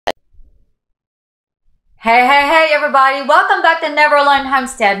Hey everybody, welcome back to Never Alone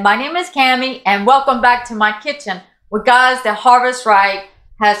Homestead. My name is Cammie and welcome back to my kitchen. Well guys, the harvest right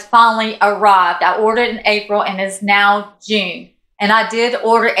has finally arrived. I ordered in April and it's now June. And I did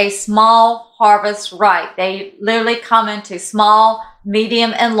order a small harvest right. They literally come into small,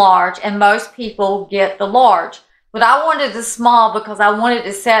 medium, and large, and most people get the large. But I wanted the small because I wanted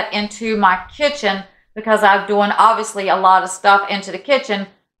to set into my kitchen because I'm doing obviously a lot of stuff into the kitchen,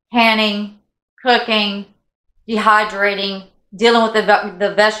 canning, cooking, dehydrating, dealing with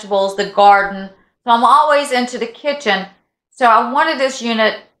the vegetables, the garden. So I'm always into the kitchen. So I wanted this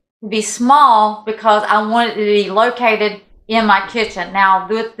unit to be small because I wanted it to be located in my kitchen. Now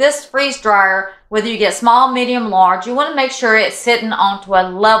with this freeze dryer, whether you get small, medium, large, you want to make sure it's sitting onto a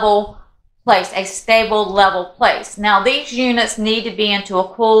level place, a stable level place. Now these units need to be into a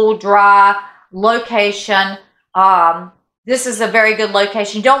cool, dry location. This is a very good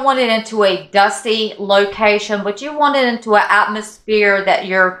location. You don't want it into a dusty location, but you want it into an atmosphere that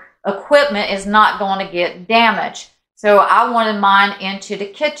your equipment is not going to get damaged. So I wanted mine into the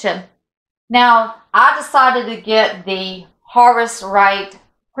kitchen. Now, I decided to get the Harvest Right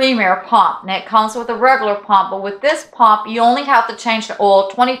Premier pump. Now, it comes with a regular pump, but with this pump, you only have to change the oil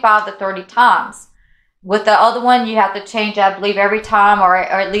 25 to 30 times. With the other one, you have to change, I believe, every time or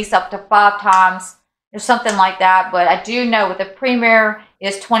at least up to 5 times. Or something like that, but I do know with the Premier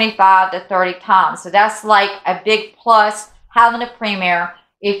is 25 to 30 times. So that's like a big plus having a Premier.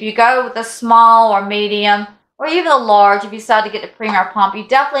 If you go with a small or medium or even a large, if you decide to get the Premier pump, you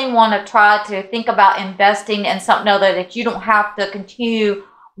definitely want to try to think about investing in something other that you don't have to continue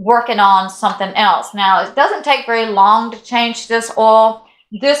working on something else. Now, it doesn't take very long to change this oil.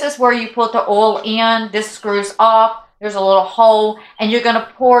 This is where you put the oil in. This screws off. There's a little hole, and you're going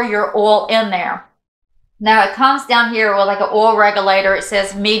to pour your oil in there. Now it comes down here with like an oil regulator. It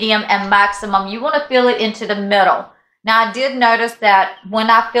says medium and maximum. You want to fill it into the middle. Now I did notice that when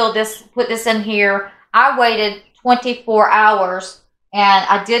I put this in here, I waited 24 hours and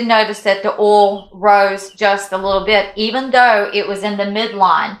I did notice that the oil rose just a little bit, even though it was in the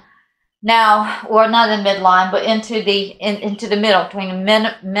midline. Now, or not in the midline, but into the middle, between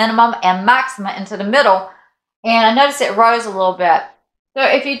the minimum and maximum into the middle. And I noticed it rose a little bit. So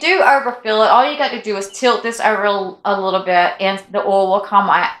if you do overfill it, all you got to do is tilt this over a little bit and the oil will come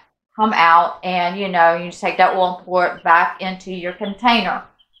out and you just take that oil and pour it back into your container.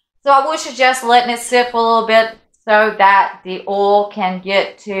 So I would suggest letting it sit for a little bit so that the oil can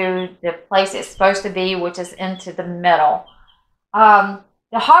get to the place it's supposed to be, which is into the middle. The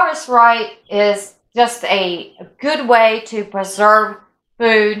Harvest Right is just a good way to preserve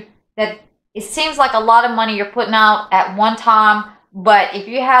food that it seems like a lot of money you're putting out at one time. But if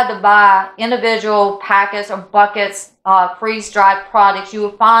you had to buy individual packets or buckets of freeze-dried products, you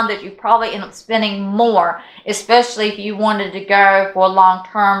would find that you probably end up spending more, especially if you wanted to go for long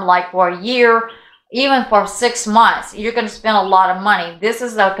term, like for a year, even for 6 months. You're going to spend a lot of money. This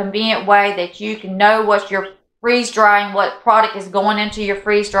is a convenient way that you can know what you're freeze-drying, what product is going into your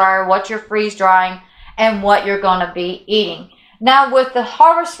freeze-dryer, what you're freeze-drying, and what you're going to be eating. Now, with the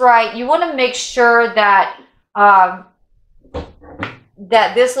Harvest Right, you want to make sure that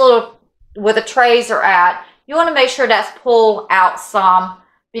that this little, where the trays are at, you want to make sure that's pulled out some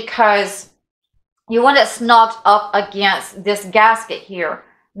because you want it snugged up against this gasket here.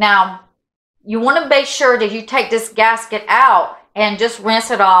 Now, you want to make sure that you take this gasket out and just rinse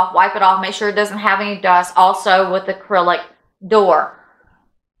it off, wipe it off, make sure it doesn't have any dust. Also with the acrylic door.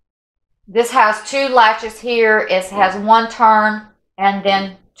 This has 2 latches here. It has 1 turn and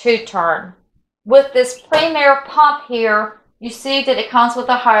then 2 turn. With this Premier pump here, you see that it comes with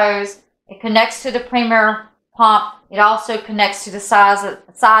a hose. It connects to the Premier pump. It also connects to the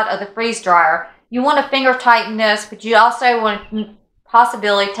side of the freeze dryer. You want to finger tighten this, but you also want to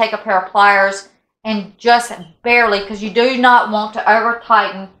possibly take a pair of pliers and just barely, because you do not want to over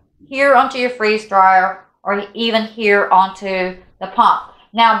tighten here onto your freeze dryer or even here onto the pump.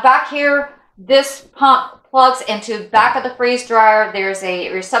 Now back here, this pump plugs into the back of the freeze dryer. There's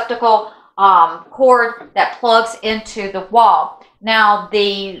a receptacle cord that plugs into the wall. Now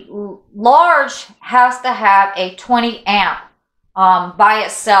the large has to have a 20 amp by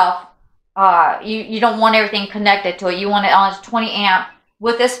itself. You don't want everything connected to it. You want it on 20 amp.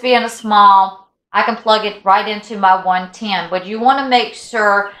 With this being a small, I can plug it right into my 110. But you want to make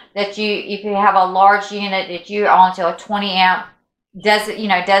sure that if you have a large unit, that you're onto a 20 amp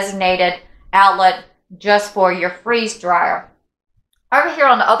designated outlet just for your freeze dryer. Over here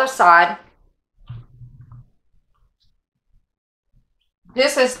on the other side,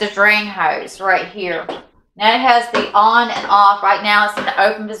 this is the drain hose right here. Now it has the on and off. Right now it's in the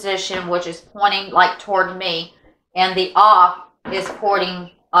open position, which is pointing like toward me, and the off is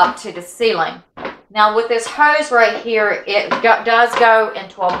pointing up to the ceiling. Now with this hose right here, it does go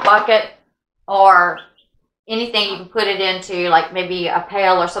into a bucket or anything you can put it into, like maybe a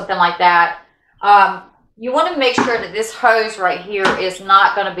pail or something like that. You want to make sure that this hose right here is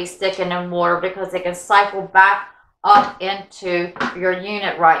not going to be sticking in water, because it can cycle back up into your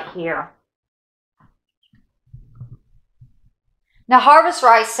unit right here. Now Harvest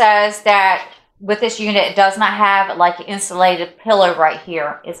Right says that with this unit, it does not have like an insulated pillow right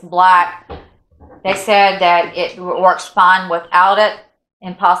here. It's black. They said that it works fine without it,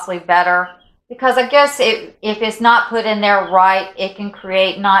 and possibly better, because I guess if it's not put in there right, it can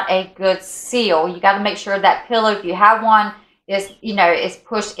create not a good seal. You got to make sure that pillow, if you have one, is, you know, is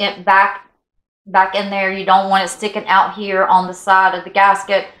pushed in back in there. You don't want it sticking out here on the side of the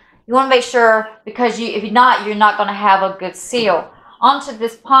gasket. You want to make sure, because if you're not going to have a good seal. Onto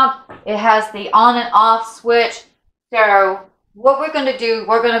this pump, it has the on and off switch. So what we're going to do,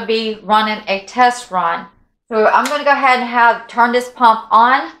 we're going to be running a test run. So I'm going to go ahead and turn this pump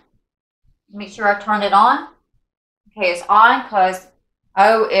on. Make sure I turn it on. Okay, it's on because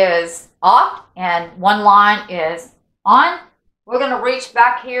O is off and one line is on. We're going to reach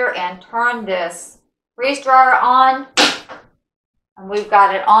back here and turn this freeze dryer on. And we've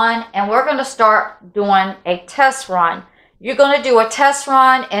got it on, and we're going to start doing a test run. You're going to do a test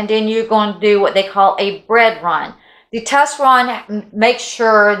run, and then you're going to do what they call a bread run. The test run makes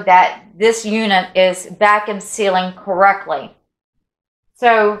sure that this unit is vacuum sealing correctly.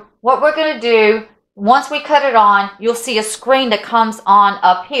 So what we're going to do, once we cut it on, you'll see a screen that comes on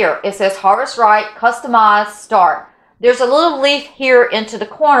up here. It says Harvest Right, Customize, Start. There's a little leaf here into the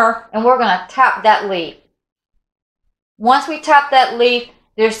corner, and we're going to tap that leaf. Once we tap that leaf,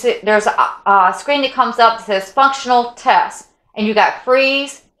 there's a screen that comes up that says Functional Test. And you got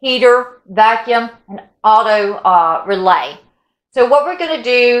freeze, heater, vacuum, and auto relay. So what we're going to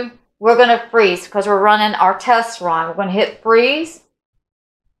do, we're going to freeze because we're running our test run. We're going to hit freeze.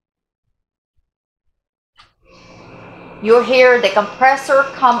 You'll hear the compressor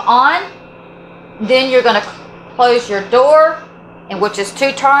come on. Then you're going to close your door, which is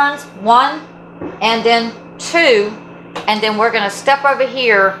 2 turns, 1 and then 2. And then we're going to step over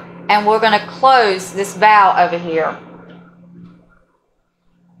here and we're going to close this valve over here.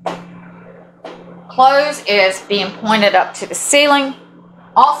 Close is being pointed up to the ceiling.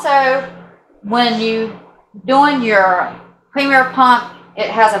 Also, when you doing your Premier pump, it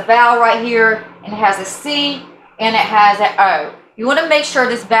has a valve right here, and it has a C and it has an O. You want to make sure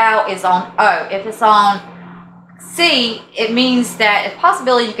this valve is on O. If it's on C, it means that it's a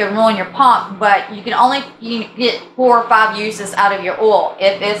possibility you can ruin your pump, but you can only get 4 or 5 uses out of your oil.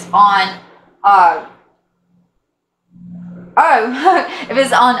 If it's on O, if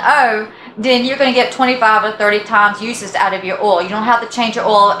it's on O, then you're going to get 25 or 30 times uses out of your oil. You don't have to change your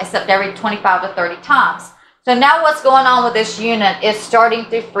oil except every 25 to 30 times. So now what's going on with this unit is starting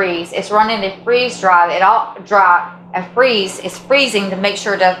to freeze. It's running a freeze drive. It all dry and freeze. It's freezing to make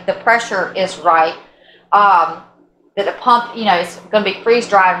sure that the pressure is right. That the pump, you know, is going to be freeze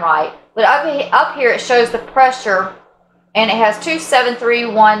drying right. But up here it shows the pressure, and it has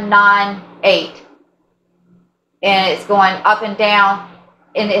 273,198, and it's going up and down,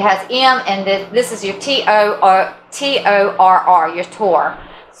 and it has M, and this is your TORR, your TOR.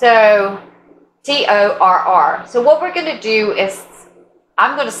 So TORR. So what we're going to do is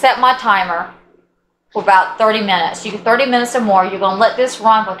I'm going to set my timer for about 30 minutes. You get 30 minutes or more. You're going to let this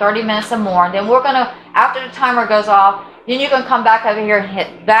run for 30 minutes or more. And then we're going to, after the timer goes off, then you're going to come back over here and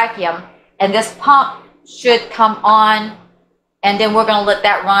hit vacuum. And this pump should come on. And then we're going to let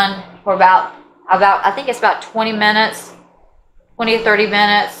that run for about I think it's about 20 minutes, 20 to 30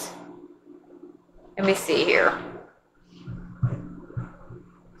 minutes. Let me see here.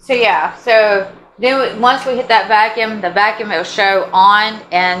 So yeah, so then once we hit that vacuum, the vacuum will show on,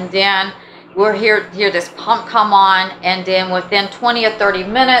 and then we'll hear this pump come on, and then within 20 or 30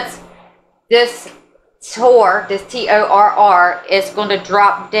 minutes, this TOR, this TORR, is going to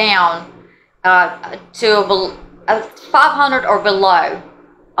drop down to 500 or below.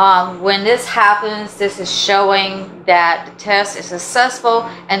 When this happens, this is showing that the test is successful,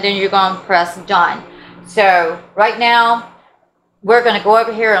 and then you're going to press done. So right now, we're going to go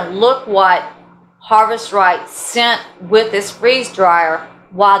over here and look what Harvest Right sent with this freeze dryer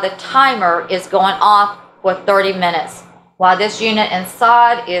while the timer is going off for 30 minutes, while this unit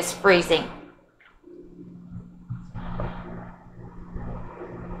inside is freezing.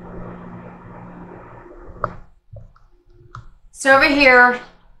 So over here,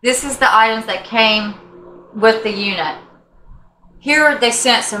 this is the items that came with the unit. Here they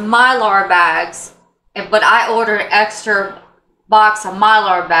sent some Mylar bags, but I ordered an extra box of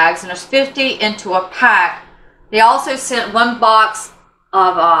Mylar bags, and there's 50 into a pack. They also sent one box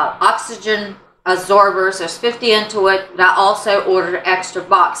of oxygen absorbers. There's 50 into it, but I also ordered an extra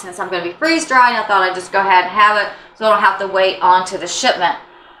box. Since I'm going to be freeze drying, I thought I'd just go ahead and have it so I don't have to wait on to the shipment.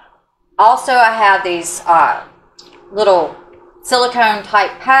 Also, I have these little silicone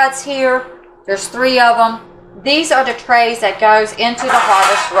type pads here. There's 3 of them. These are the trays that goes into the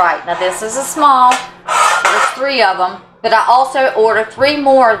Harvest Right. Now this is a small, so there's 3 of them, but I also ordered 3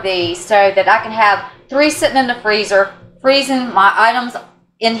 more of these so that I can have 3 sitting in the freezer, freezing my items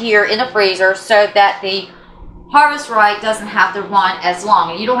in here in the freezer so that the Harvest Right doesn't have to run as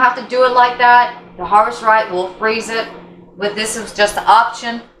long. And you don't have to do it like that. The Harvest Right will freeze it. But this is just the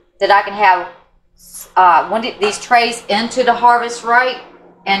option that I can have one of these trays into the Harvest Right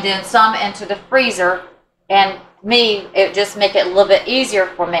and then some into the freezer. And it just make it a little bit easier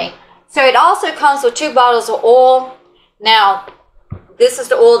for me. So it also comes with 2 bottles of oil. Now, this is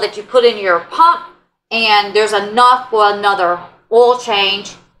the oil that you put in your pump, and there's enough for another oil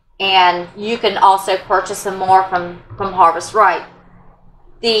change, and you can also purchase some more from Harvest Right.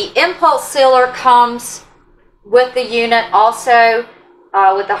 The impulse sealer comes with the unit, also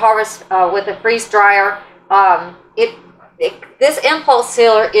with the freeze dryer. This impulse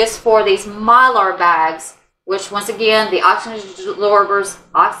sealer is for these Mylar bags, which once again, the oxygen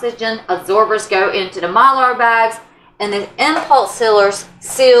absorbers go into the Mylar bags, and the impulse sealers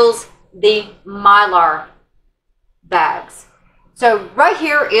seals the Mylar bags. So right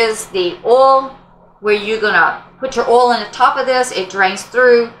here is the oil where you're gonna put your oil in the top of this. It drains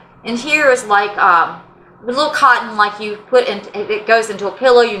through, and here is like a little cotton, like you put in. It goes into a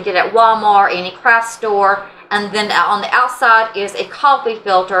pillow you can get at Walmart, any craft store, and then on the outside is a coffee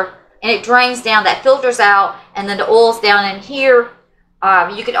filter. And it drains down, that filters out, and then the oil's down in here.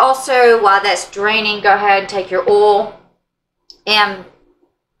 You could also, while that's draining, go ahead and take your oil and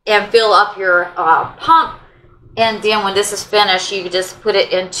fill up your pump. And then when this is finished, you can just put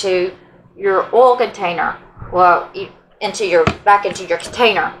it into your oil container, well, back into your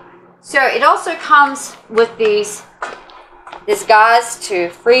container. So it also comes with these guides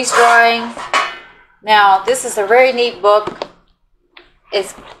to freeze drying. Now, this is a very neat book.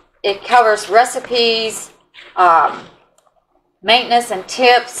 It covers recipes, maintenance and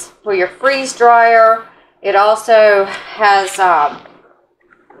tips for your freeze dryer. It also has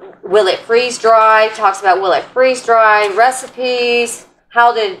will it freeze dry, talks about will it freeze dry, recipes,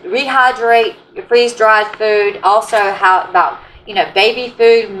 how to rehydrate your freeze dried food, also how about baby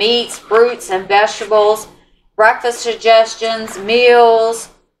food, meats, fruits and vegetables, breakfast suggestions, meals,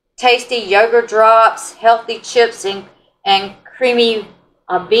 tasty yogurt drops, healthy chips and creamy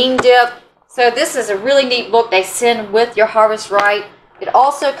bean dip. So this is a really neat book they send with your Harvest Right. It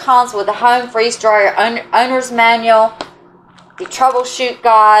also comes with a home freeze dryer owner's manual, the troubleshoot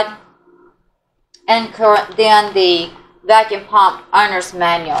guide, and then the vacuum pump owner's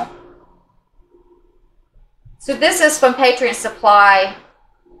manual. So this is from Patriot Supply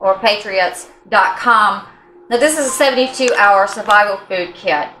or patriots.com. Now this is a 72-hour survival food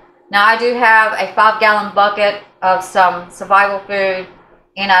kit. Now I do have a 5-gallon bucket of some survival food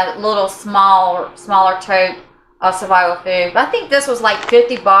and a little smaller tote of survival food. But I think this was like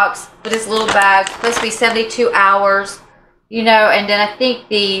 $50 for this little bag. It's supposed to be 72 hours, and then I think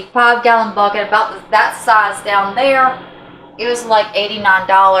the 5-gallon bucket, about that size down there, it was like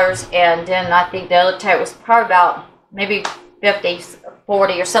 $89, and then I think the other tote was probably about maybe 50,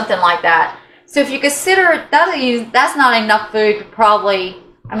 40 or something like that. So if you consider that's not enough food, probably,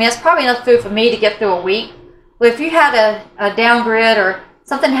 that's probably enough food for me to get through a week. But if you had a downgrid or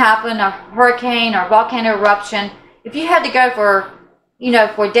something happened, a hurricane or volcano eruption, if you had to go for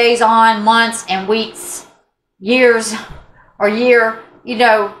days on, months and weeks, years or year,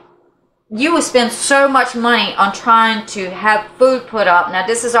 you would spend so much money on trying to have food put up. Now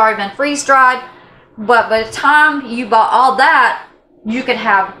this has already been freeze dried, but by the time you bought all that, you could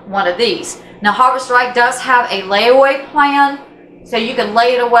have one of these. Now Harvest Right does have a layaway plan, so you can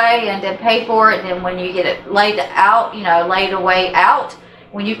lay it away and then pay for it, and then when you get it laid out, laid away out,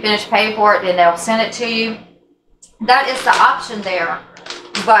 when you finish paying for it, then they'll send it to you. That is the option there.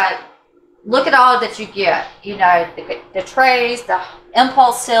 But look at all that you get. The trays, the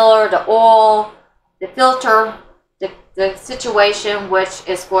impulse sealer, the oil, the filter, the situation, which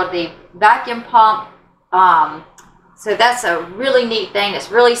is for the vacuum pump. So that's a really neat thing.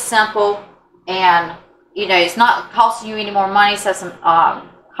 It's really simple, and it's not costing you any more money. So some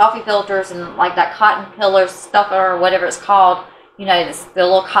coffee filters and like that cotton pillar stuffer or whatever it's called. you know, the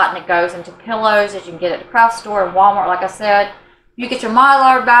little cotton that goes into pillows that you can get at the craft store and Walmart, like I said. You get your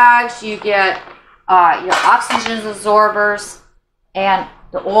Mylar bags, you get your oxygen absorbers, and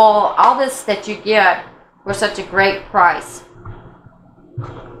the oil, all this that you get for such a great price.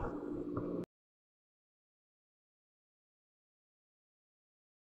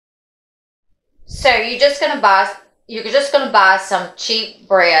 So you're just gonna buy some cheap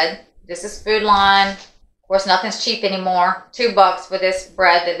bread. This is Food Line. Of course, nothing's cheap anymore. $2 for this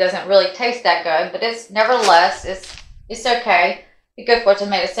bread that doesn't really taste that good, but it's nevertheless it's okay. Be good for a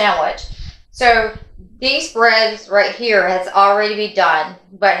tomato sandwich. So these breads right here has already been done,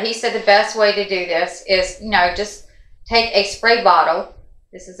 but he said the best way to do this is, you know, just take a spray bottle.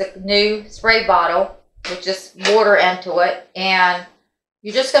 This is a new spray bottle with just water into it, and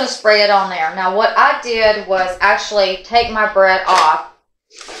you're just going to spray it on there. Now what I did was actually take my bread off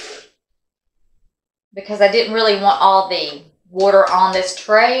because I didn't really want all the water on this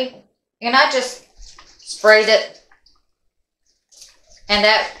tray, and I just sprayed it, and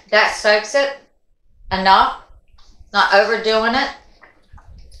that soaks it enough, not overdoing it.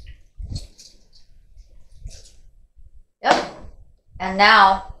 Yep. And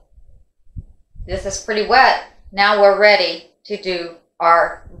now this is pretty wet. Now we're ready to do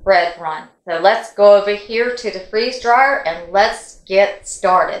our bread run. So let's go over here to the freeze dryer and let's get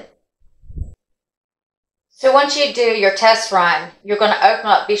started. So once you do your test run, you're going to open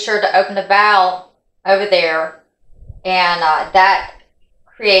up, be sure to open the valve over there, and that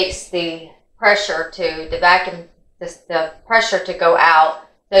creates the pressure to the vacuum, the pressure to go out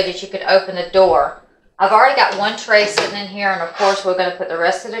so that you can open the door. I've already got one tray sitting in here, and of course we're going to put the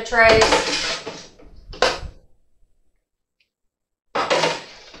rest of the trays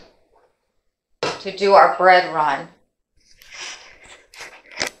to do our bread run.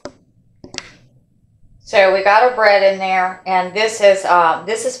 So we got our bread in there, and this is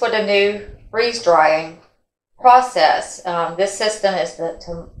for the new freeze drying process. This system is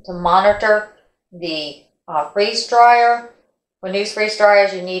to monitor the freeze dryer. For new freeze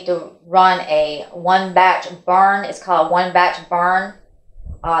dryers, you need to run a one batch burn. It's called one batch burn.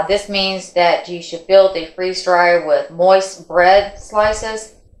 This means that you should fill the freeze dryer with moist bread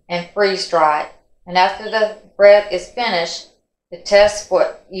slices and freeze dry it. And after the bread is finished,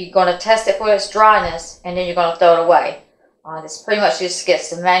 you're going to test it for its dryness, and then you're going to throw it away. This pretty much just gets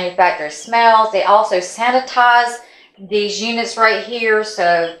the manufacturer's smells. They also sanitize these units right here,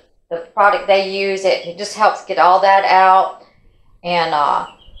 so the product they use, it just helps get all that out. And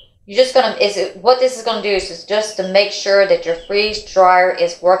you're just going to, what this is going to do is just to make sure that your freeze dryer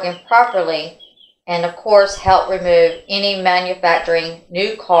is working properly, and of course help remove any manufacturing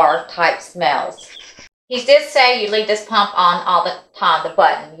new car type smells. He did say you leave this pump on all the time, the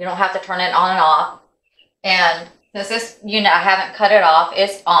button. You don't have to turn it on and off. And since this unit, I haven't cut it off,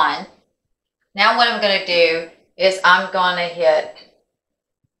 it's on. Now what I'm going to do is I'm going to hit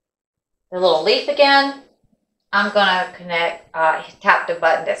the little leaf again. I'm going to tap the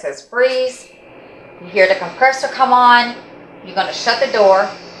button that says freeze. You hear the compressor come on. You're going to shut the door.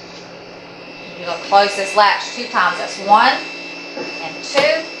 You're going to close this latch 2 times. That's 1 and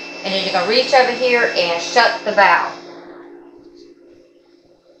 2. And then you're going to reach over here and shut the valve.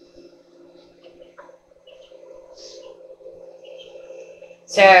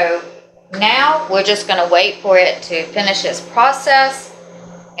 So now we're just going to wait for it to finish its process,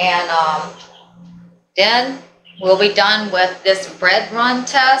 and then we'll be done with this bread run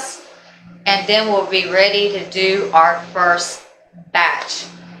test, and then we'll be ready to do our first batch.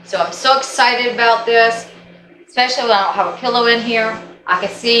 So I'm so excited about this, especially when I don't have a pillow in here. I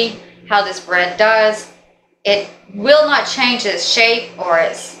can see how this bread does. It will not change its shape or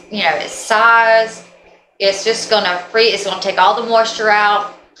its, its size. It's just going to it's going to take all the moisture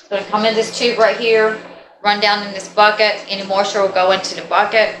out. It's going to come in this tube right here, run down in this bucket. Any moisture will go into the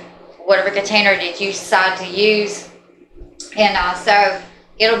bucket, whatever container that you decide to use. And so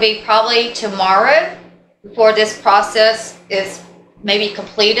it'll be probably tomorrow before this process is maybe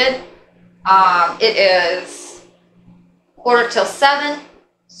completed. It is 6:45.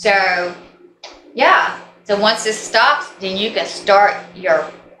 So yeah, so once this stops, then you can start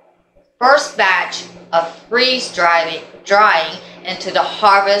your first batch of freeze drying into the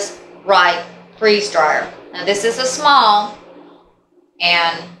Harvest Right freeze dryer. Now this is a small,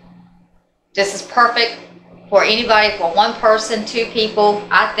 and this is perfect for anybody, for 1 person, 2 people.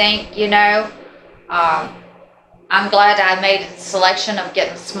 I think, I'm glad I made a selection of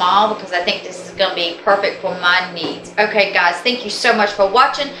getting small, because I think this is going to be perfect for my needs. Okay guys, thank you so much for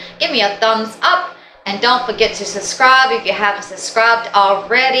watching. Give me a thumbs up And don't forget to subscribe if you haven't subscribed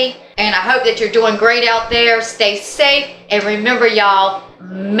already. And I hope that you're doing great out there. Stay safe. And remember, y'all,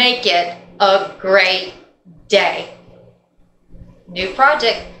 make it a great day. New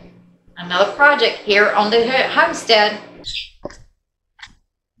project. Another project here on the homestead.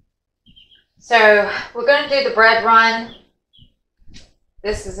 So we're going to do the bread run.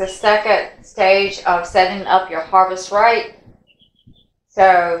 This is the second stage of setting up your harvest right.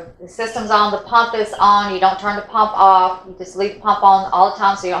 So the system's on, the pump is on. You don't turn the pump off. You just leave the pump on all the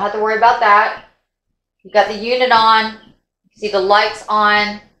time, so you don't have to worry about that. You got the unit on. You see the lights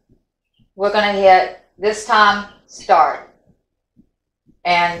on. We're going to hit this time start.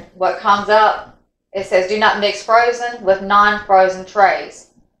 And what comes up, it says do not mix frozen with non-frozen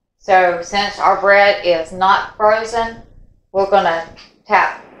trays. So since our bread is not frozen, we're going to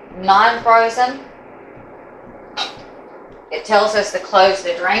tap non-frozen. It tells us to close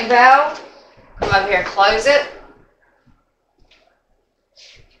the drain valve. Come over here and close it.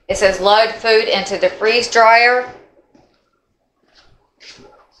 It says load food into the freeze dryer.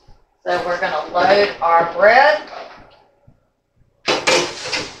 So we're going to load our bread.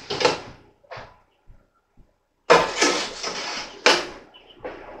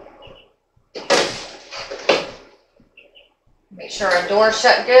 Make sure our door's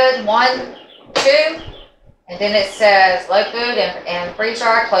shut good. 1, 2. And then it says load food and freeze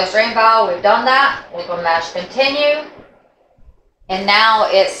dryer, close drain valve. We've done that. We're going to mash continue. And now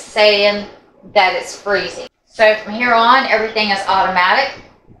it's saying that it's freezing. So from here on, everything is automatic.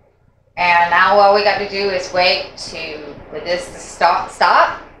 And now all we got to do is wait for this to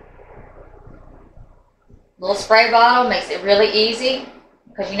stop. Little spray bottle makes it really easy.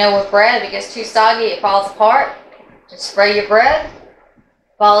 Because you know with bread, if it gets too soggy, it falls apart. Just spray your bread.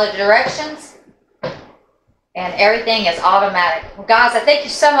 Follow the directions. And everything is automatic. Well, guys, I thank you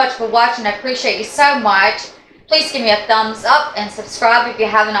so much for watching. I appreciate you so much. Please give me a thumbs up and subscribe if you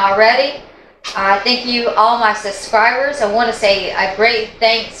haven't already. Thank you, all my subscribers. I want to say a great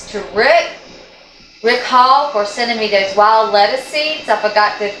thanks to Rick Hall, for sending me those wild lettuce seeds. I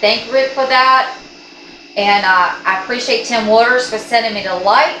forgot to thank Rick for that. And I appreciate Tim Waters for sending me the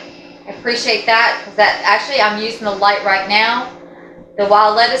light. I appreciate that, because actually I'm using the light right now. The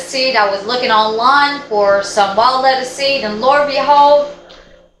wild lettuce seed, I was looking online for some wild lettuce seed, and Lord behold,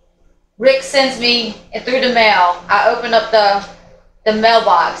 Rick sends me it through the mail. I opened up the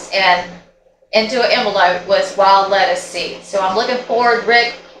mailbox, and into an envelope was wild lettuce seed. So I'm looking forward,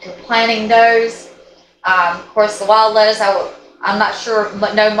 Rick, to planting those. Of course, the wild lettuce, I'm not sure,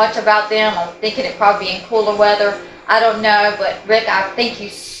 know much about them. I'm thinking it probably be in cooler weather. I don't know, but Rick, I thank you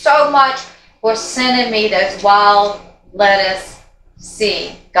so much for sending me those wild lettuce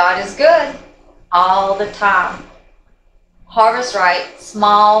seed. God is good all the time. Harvest right,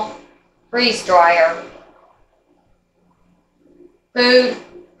 small freeze dryer. Food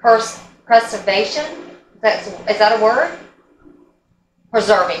preservation. Is that a word?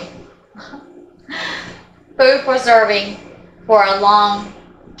 Preserving. Food preserving for a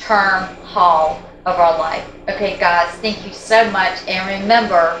long-term haul of our life. Okay, guys, thank you so much, and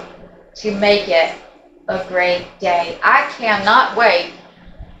remember to make it a great day. I cannot wait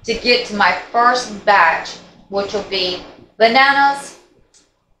to get to my first batch, which will be bananas,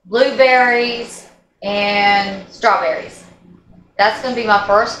 blueberries, and strawberries. That's going to be my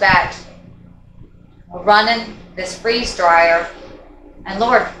first batch. We're running this freeze dryer, and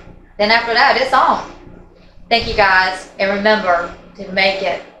Lord, then after that, it's on. Thank you, guys, and remember to make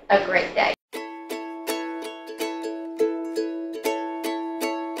it a great day.